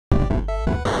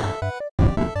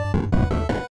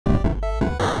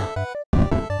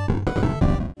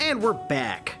And we're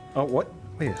back. Oh, what?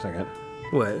 Wait a second.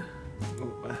 What?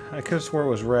 I could have swore it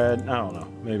was red. I don't know.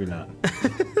 Maybe not.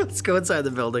 Let's go inside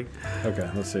the building. Okay,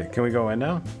 let's see. Can we go in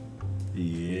now?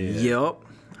 Yeah. Yup.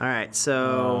 All right,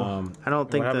 so I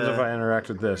don't think what happens if I interact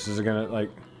with this? Is it gonna like?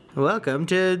 Welcome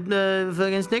to the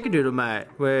fucking Snickerdoodle Mart,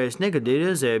 where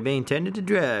snickerdoodles are being turned into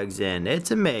drugs, and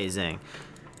it's amazing.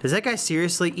 Does that guy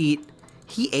seriously eat?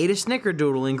 He ate a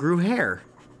snickerdoodle and grew hair.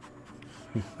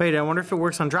 Wait, I wonder if it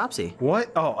works on Dropsy.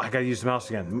 What? Oh, I gotta use the mouse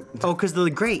again. Oh, because the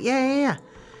grate. Yeah.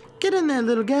 Get in there,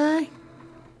 little guy.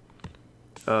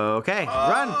 Okay,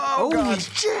 run. Holy God.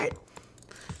 shit.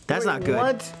 That's Wait, not good.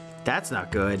 What? That's not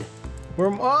good.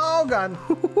 Oh god.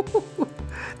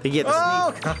 They get the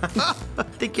Oh sneak. god.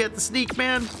 They get the sneak,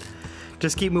 man.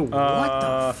 Just keep moving. What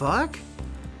the fuck?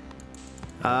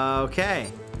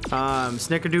 Okay.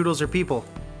 Snickerdoodles are people.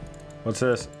 What's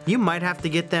this? You might have to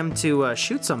get them to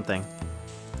shoot something.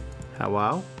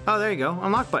 Wow. Oh, there you go.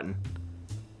 Unlock button.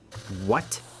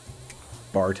 What?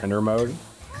 Bartender mode.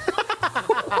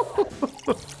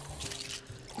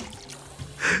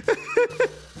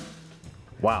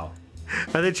 Wow.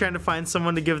 Are they trying to find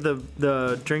someone to give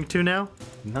the drink to now?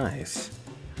 Nice.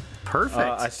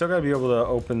 Perfect. I still gotta be able to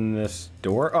open this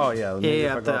door. Oh yeah. Maybe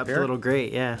if I up go the little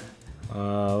grate. Yeah.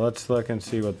 Let's look and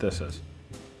see what this is.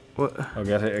 What? I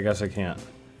guess I can't.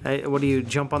 What do you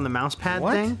jump on the mouse pad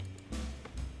What? thing?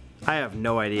 I have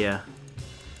no idea.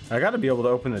 I gotta be able to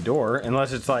open the door,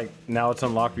 unless it's like now it's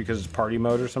unlocked because it's party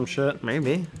mode or some shit.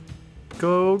 Maybe.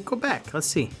 Go back. Let's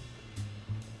see.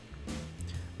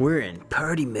 We're in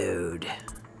party mode.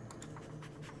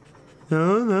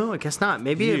 No, I guess not.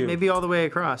 Maybe all the way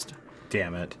across.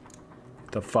 Damn it.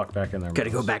 The fuck back in there.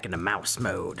 Gotta go back into mouse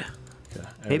mode. Okay,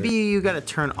 Maybe you gotta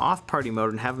turn off party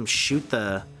mode and have them shoot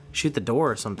the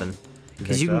door or something.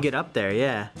 Because you so? can get up there,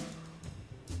 yeah.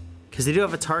 Because they do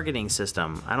have a targeting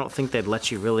system. I don't think they'd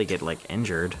let you really get like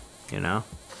injured, you know?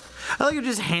 I like it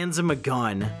just hands him a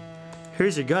gun.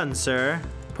 Here's your gun, sir.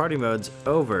 Party mode's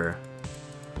over.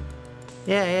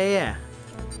 Yeah.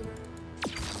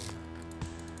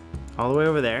 All the way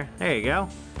over there. There you go.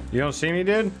 You don't see me,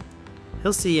 dude?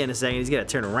 He'll see you in a second. He's gonna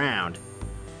turn around.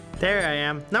 There I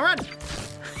am. Now run!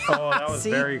 Oh, that was See?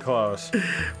 very close.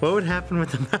 What would happen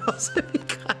with the mouse if he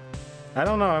got... I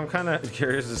don't know. I'm kind of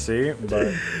curious to see,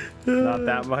 but not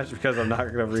that much because I'm not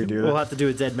gonna redo We'll it. have to do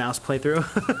a dead mouse playthrough.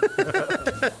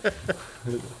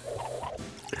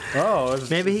 Oh, is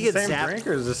Maybe he the gets same zapped. drink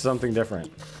or is this something different?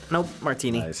 Nope,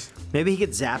 martini. Nice. Maybe he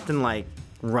gets zapped and like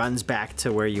runs back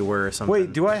to where you were or something.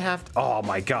 Wait, do I have to? Oh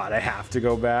my god, I have to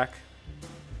go back.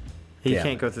 You Damn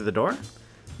can't it. go through the door?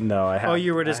 No, I have. Oh,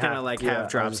 you were just I gonna like yeah, have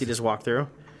Dropsy just walk through?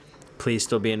 Please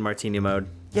still be in martini mode.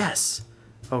 Yes.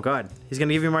 Oh god, he's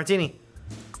gonna give you a martini.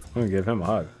 I'm gonna give him a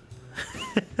hug.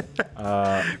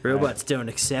 Robots don't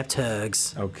accept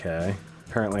hugs. Okay.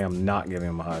 Apparently, I'm not giving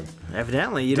him a hug.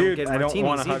 Evidently, you don't Dude, get I martinis don't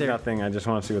want to hug either. nothing. I just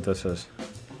want to see what this is.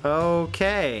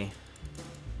 Okay.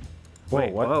 Whoa,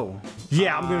 Wait, what? whoa.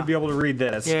 Yeah, I'm gonna be able to read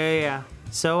this. Yeah.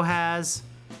 So has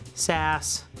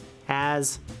SAS,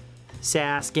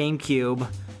 GameCube,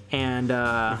 and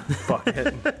Fuck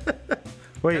it.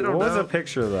 Wait, don't what was know. the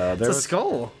picture though? it's a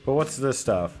skull. But what's this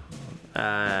stuff?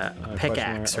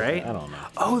 Pickaxe, Question right? mark? I don't know.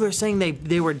 Oh, they're saying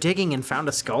they were digging and found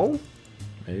a skull?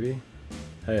 Maybe.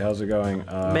 Hey, how's it going?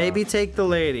 Maybe take the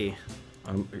lady.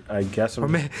 I guess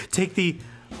I'm. Or take the...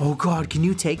 Oh god, can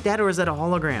you take that or is that a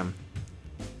hologram?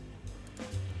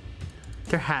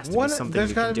 There has to be something There's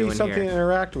you gotta can do be in something to here.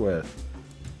 interact with.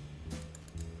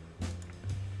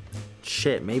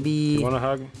 Shit, maybe... You want a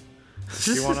hug?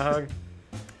 You want a hug?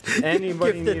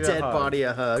 Anybody Give the need a dead hug? body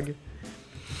a hug.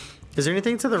 Is there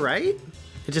anything to the right?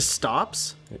 It just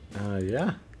stops?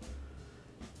 Yeah.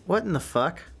 What in the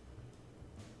fuck?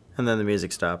 And then the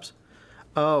music stops.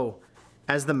 Oh,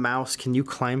 as the mouse, can you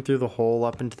climb through the hole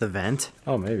up into the vent?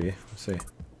 Oh, maybe. Let's see.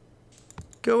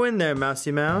 Go in there,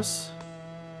 mousey mouse.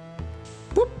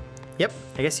 Whoop. Yep,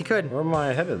 I guess you could. Where am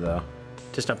I headed though?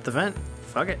 Just up the vent.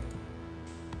 Fuck it.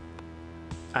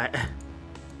 I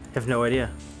have no idea.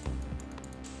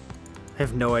 I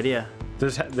have no idea.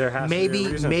 There has to be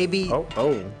a reason. Maybe.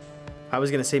 Oh. I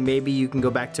was gonna say maybe you can go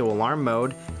back to alarm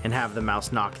mode and have the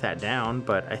mouse knock that down,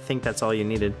 but I think that's all you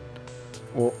needed.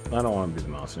 Well, I don't want to be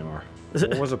the mouse anymore.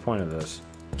 What was the point of this?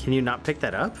 Can you not pick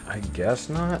that up? I guess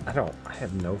not. I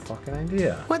have no fucking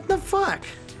idea. What the fuck?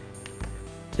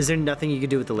 Is there nothing you could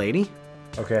do with the lady?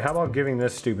 Okay, how about giving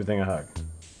this stupid thing a hug?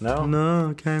 No?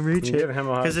 No, can't reach Can you give him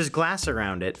a hug? Because there's glass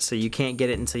around it, so you can't get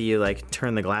it until you like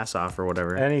turn the glass off or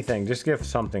whatever. Anything. Just give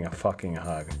something a fucking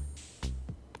hug.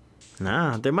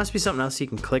 Nah, there must be something else you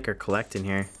can click or collect in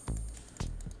here.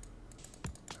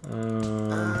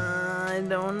 I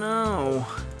don't know.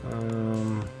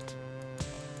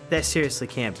 That seriously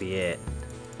can't be it.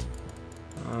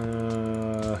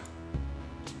 I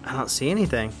don't see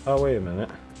anything. Oh, wait a minute.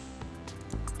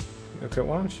 Okay,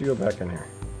 why don't you go back in here?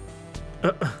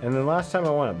 And then last time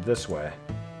I went up this way.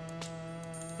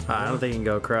 I don't think you can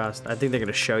go across. I think they're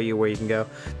gonna show you where you can go.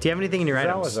 Do you have anything in your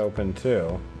items? That was open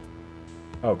too.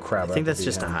 Oh crap! I think that's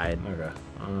just a hide. Okay.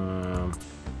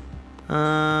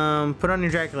 Put on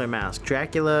your Dracula mask.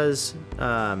 Dracula's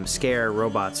scare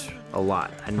robots a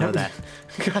lot. I know that.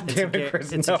 God damn it,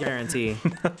 Chris! It's a guarantee.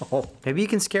 No. Maybe you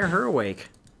can scare her awake.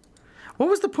 What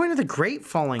was the point of the grate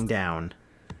falling down?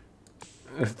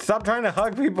 Stop trying to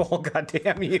hug people! God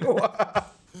damn you!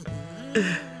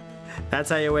 That's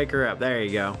how you wake her up. There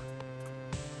you go.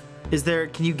 Is there?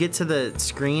 Can you get to the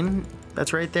screen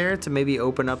that's right there to maybe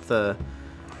open up the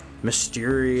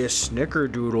mysterious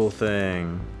snickerdoodle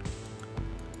thing?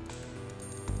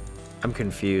 I'm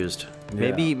confused.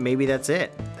 Yeah. Maybe that's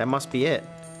it. That must be it.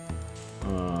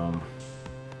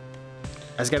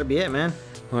 That's gotta be it, man.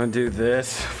 I'm gonna do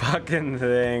this fucking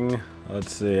thing.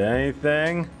 Let's see.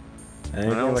 Anything?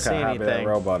 Anything? Look how happy that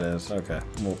robot is. Okay.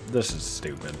 Well, this is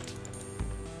stupid.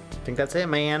 I think that's it,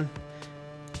 man.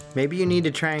 Maybe you need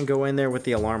to try and go in there with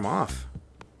the alarm off.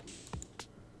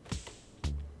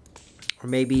 Or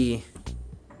maybe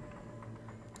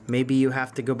you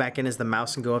have to go back in as the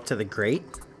mouse and go up to the grate.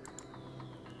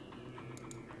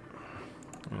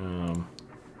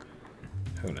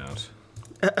 Who knows?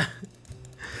 I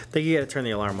think you gotta turn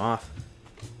the alarm off.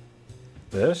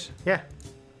 This? Yeah.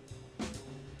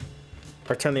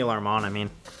 Or turn the alarm on, I mean.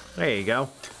 There you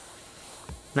go.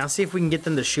 Now see if we can get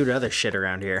them to shoot other shit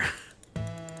around here.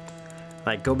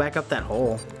 Like, go back up that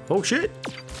hole. Oh, shit!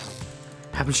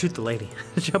 Have them shoot the lady.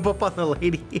 Jump up on the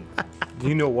lady.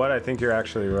 You know what? I think you're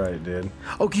actually right, dude.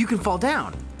 Oh, you can fall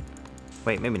down.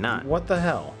 Wait, maybe not. What the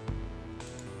hell?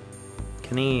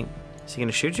 Can he... Is he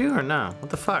gonna shoot you or no? What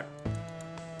the fuck?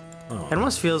 Oh. It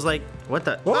almost feels like... What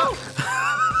the... Whoa!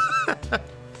 Oh!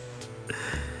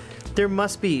 There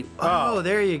must be... Oh,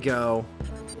 there you go.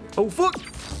 Oh, fuck!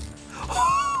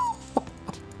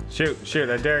 Shoot,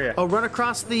 I dare you. Oh, run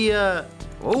across the,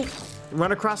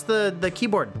 run across the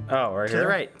keyboard. Oh, right here? To the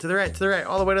right, to the right, to the right,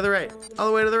 all the way to the right, all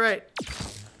the way to the right.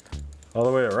 All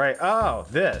the way to the right. Oh,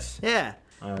 this. Yeah.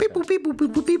 Okay. Beep, boop, beep, boop,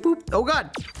 beep, boop, beep, boop. Oh,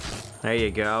 God. There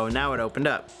you go. Now it opened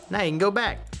up. Now you can go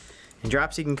back. And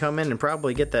Dropsy can come in and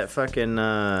probably get that fucking,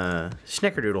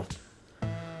 snickerdoodle.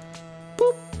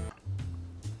 Boop.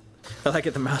 I like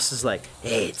it. The mouse is like,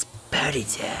 hey, it's party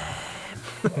time.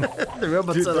 The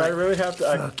robots Dude, are do like, I really have to?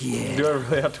 fuck yeah. Do I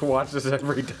really have to watch this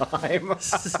every time?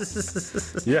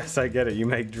 Yes, I get it. You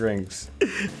make drinks.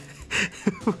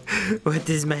 What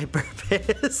is my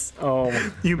purpose? Oh,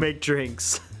 You make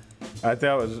drinks. I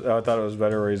thought it was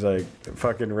better where he's like,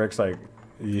 fucking Rick's like,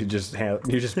 you just pass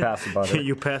the butter.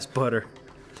 You pass butter.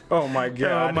 Oh my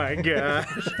god. Oh my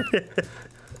gosh.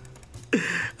 I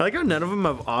like how none of them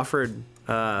have offered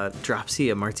Dropsy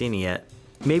a martini yet.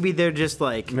 Maybe they're just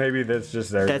like... Maybe that's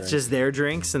just their drink. just their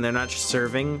drinks and they're not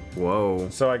serving? Whoa.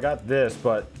 So I got this,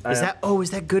 but... Is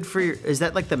that good for your... Is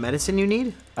that like the medicine you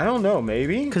need? I don't know,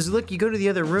 maybe? Because look, you go to the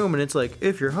other room and it's like,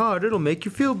 if you're hot, it'll make you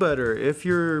feel better. If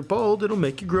you're bald, it'll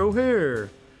make you grow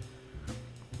hair.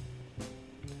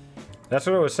 That's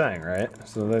what I was saying, right?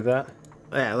 Something like that?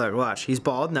 Yeah, look, watch. He's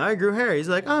bald, now I grew hair. He's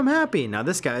like, I'm happy. Now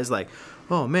this guy's like,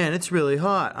 oh man, it's really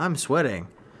hot. I'm sweating.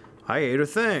 I ate a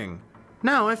thing.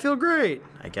 Now I feel great,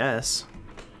 I guess.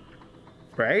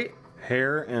 Right?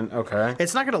 Hair and... Okay.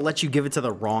 It's not going to let you give it to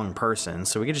the wrong person,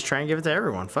 so we can just try and give it to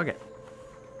everyone. Fuck it.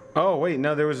 Oh, wait,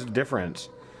 no, there was a difference.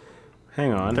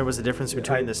 Hang on. There was a difference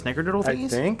between the snickerdoodle thingies? I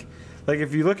think. Like,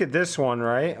 if you look at this one,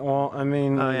 right? Well, I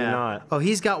mean, Oh, maybe yeah. not. Oh,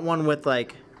 he's got one with,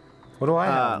 like... What do I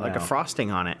have like now? a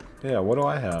frosting on it. Yeah, what do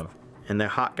I have? And the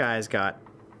hot guy's got...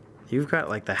 You've got,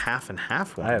 like, the half and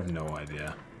half one. I have no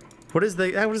idea. What does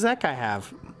that guy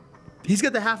have? He's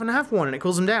got the half and half one, and it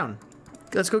cools him down.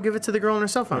 Let's go give it to the girl on her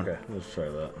cell phone. Okay, let's try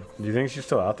that. Do you think she's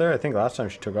still out there? I think last time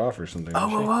she took off or something.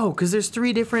 Oh, because there's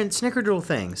 3 different snickerdoodle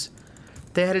things.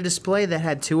 They had a display that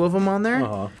had 2 of them on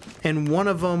there, and one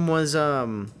of them was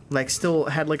like still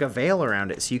had like a veil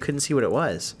around it, so you couldn't see what it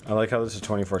was. I like how this is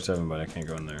 24/7, but I can't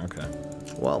go in there. Okay.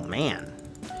 Well, man,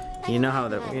 you know how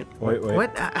that. Wait.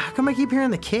 What? How come I keep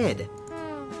hearing the kid?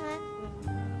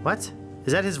 What?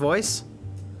 Is that his voice?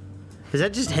 Is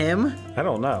that just him? I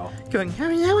don't know. Going, how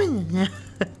are you doing?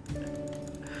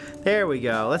 There we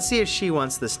go. Let's see if she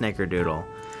wants the snickerdoodle.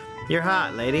 You're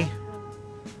hot, lady.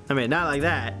 I mean, not like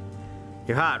that.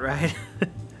 You're hot, right?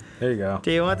 There you go.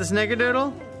 Do you want the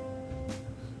snickerdoodle?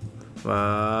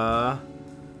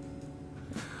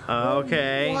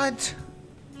 Okay. What?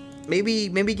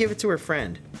 Maybe give it to her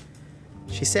friend.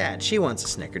 She's sad. She wants a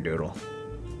snickerdoodle.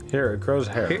 Here, it grows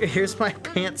hair. Here's my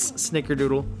pants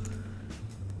snickerdoodle.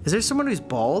 Is there someone who's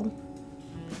bald?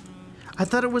 I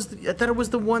thought it was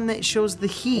the one that shows the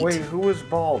heat. Wait, who was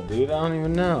bald, dude? I don't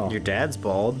even know. Your dad's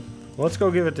bald. Let's go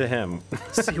give it to him.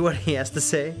 See what he has to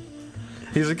say.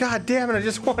 He's like, God damn it, I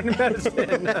just wanted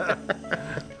medicine.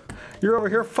 You're over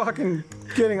here fucking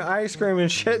getting ice cream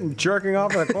and shit and jerking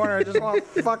off in the corner. I just want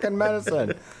fucking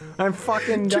medicine. I'm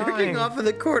fucking dying. Jerking off in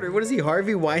the corner. What is he,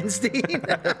 Harvey Weinstein?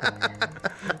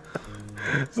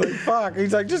 It's like, fuck.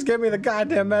 He's like, just give me the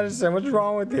goddamn medicine. What's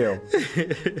wrong with you?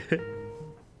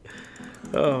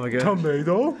 Oh my god.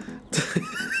 Tomato?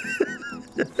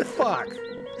 Fuck.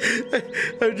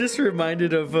 I'm just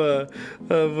reminded of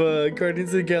Guardians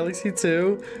of the Galaxy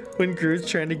 2 when Groot's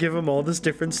trying to give him all this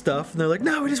different stuff and they're like,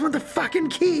 no, we just want the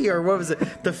fucking key, or what was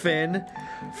it, the fin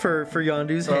for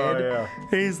Yondu's head. Oh, yeah.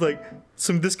 And he's like,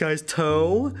 this guy's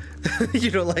toe. You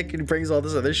know, like, and he brings all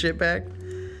this other shit back.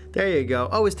 There you go.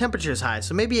 Oh, his temperature's high,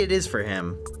 so maybe it is for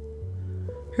him.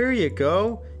 Here you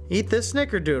go. Eat this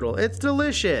snickerdoodle. It's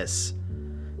delicious.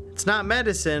 It's not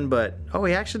medicine, but oh,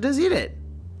 he actually does eat it.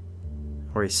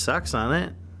 Or he sucks on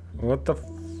it. What the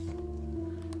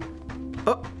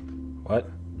Oh. What?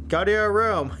 Go to your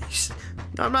room.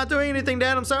 I'm not doing anything,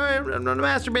 Dad. I'm sorry. I'm not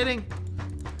masturbating.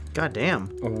 God damn.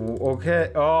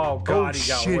 Okay. Oh, God, he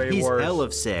got way he's worse. hell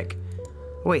of sick.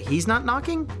 Wait, he's not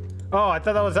knocking? Oh, I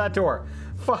thought that was that door.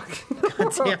 Fuck.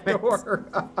 God damn it. Door.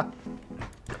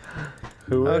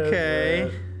 Who is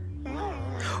Okay.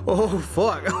 Oh,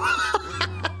 fuck.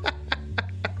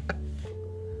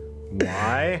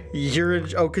 Why?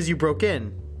 Because you broke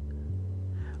in.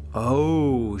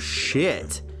 Oh,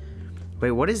 shit.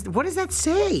 Wait, what does that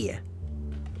say?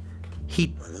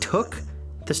 He took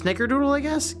the snickerdoodle, I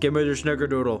guess? Give me your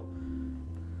snickerdoodle.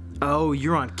 Oh,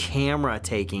 you're on camera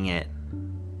taking it.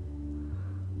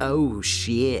 Oh,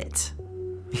 shit.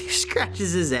 He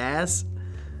scratches his ass.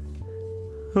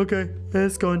 Okay,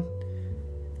 it's gone.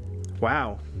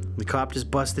 Wow, the cop just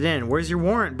busted in. Where's your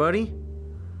warrant, buddy?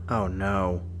 Oh,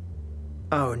 no.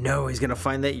 Oh, no, he's gonna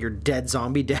find that your dead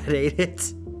zombie dad ate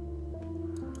it.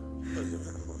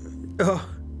 Oh,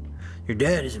 your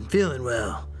dad isn't feeling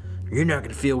well. You're not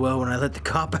gonna feel well when I let the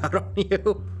cop out on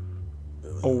you.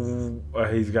 Oh,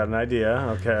 he's got an idea.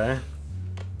 Okay.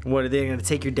 What, are they gonna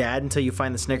take your dad until you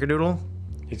find the snickerdoodle?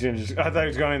 He's gonna I thought he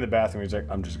was going in the bathroom. He's like,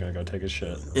 I'm just gonna go take a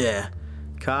shit. Yeah.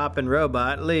 Cop and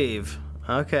robot leave.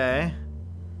 Okay.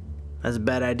 That's a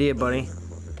bad idea, buddy.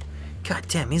 God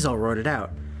damn, he's all roided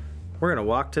out. We're gonna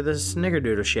walk to the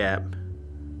snickerdoodle shop,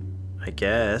 I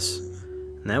guess.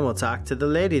 And then we'll talk to the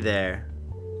lady there.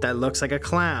 That looks like a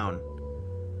clown.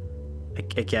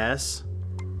 I guess.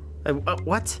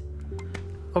 What?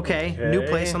 Okay, new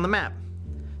place on the map.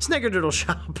 Snickerdoodle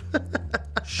shop.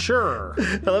 Sure.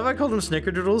 I love I called them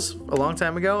snickerdoodles a long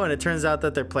time ago, and it turns out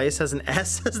that their place has an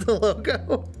S as the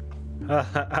logo.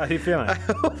 How you feeling?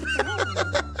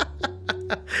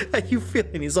 How you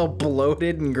feeling? He's all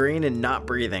bloated and green and not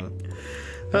breathing.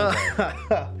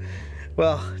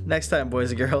 Well, next time,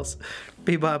 boys and girls,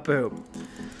 bebop boop.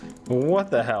 What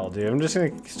the hell, dude? I'm just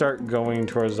gonna start going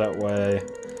towards that way.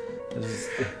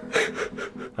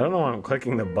 I don't know why I'm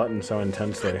clicking the button so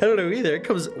intensely. I don't know either. It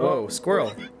comes. Whoa,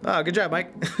 squirrel. Oh, good job,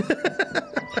 Mike.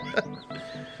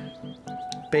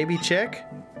 Baby chick,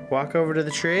 walk over to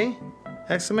the tree.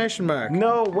 Exclamation mark.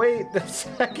 No, wait a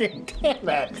second. Damn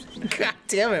it. God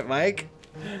damn it, Mike.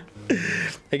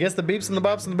 I guess the beeps and the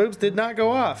bops and the boops did not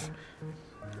go off.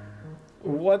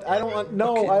 What? I don't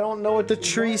know. Okay. I don't know what The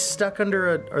tree's stuck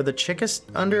under a, or the chick is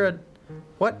under a,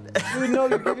 what? Dude, no,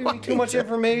 you're giving me too much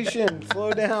information.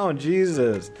 Slow down,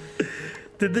 Jesus.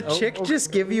 Did the chick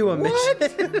just give you a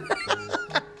mission?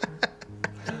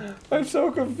 I'm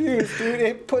so confused,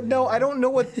 dude. No, I don't know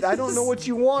what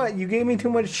you want. You gave me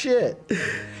too much shit.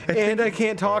 And I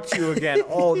can't talk to you again.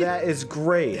 Oh, that is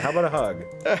great. How about a hug?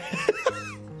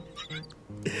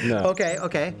 No.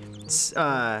 Okay.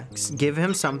 Give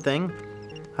him something.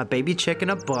 A baby chick in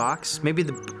a box. Maybe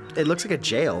it looks like a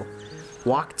jail.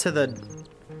 Walk to the...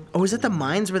 Oh, is it the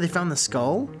mines where they found the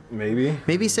skull? Maybe.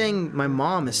 Maybe saying my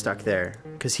mom is stuck there.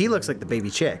 Because he looks like the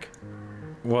baby chick.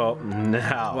 Well,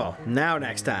 now. Well, now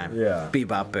next time. Yeah.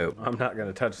 Bebop boop. I'm not going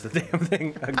to touch the damn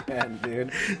thing again,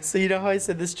 dude. So you know how I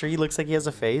said this tree looks like he has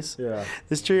a face? Yeah.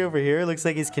 This tree over here looks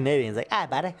like he's Canadian. He's like, ah,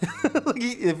 buddy. Look,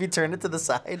 if you turn it to the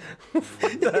side. What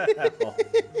the hell?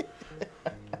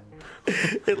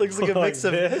 It looks like a mix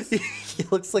of... this?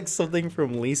 It looks like something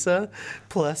from Lisa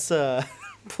plus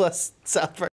South Park.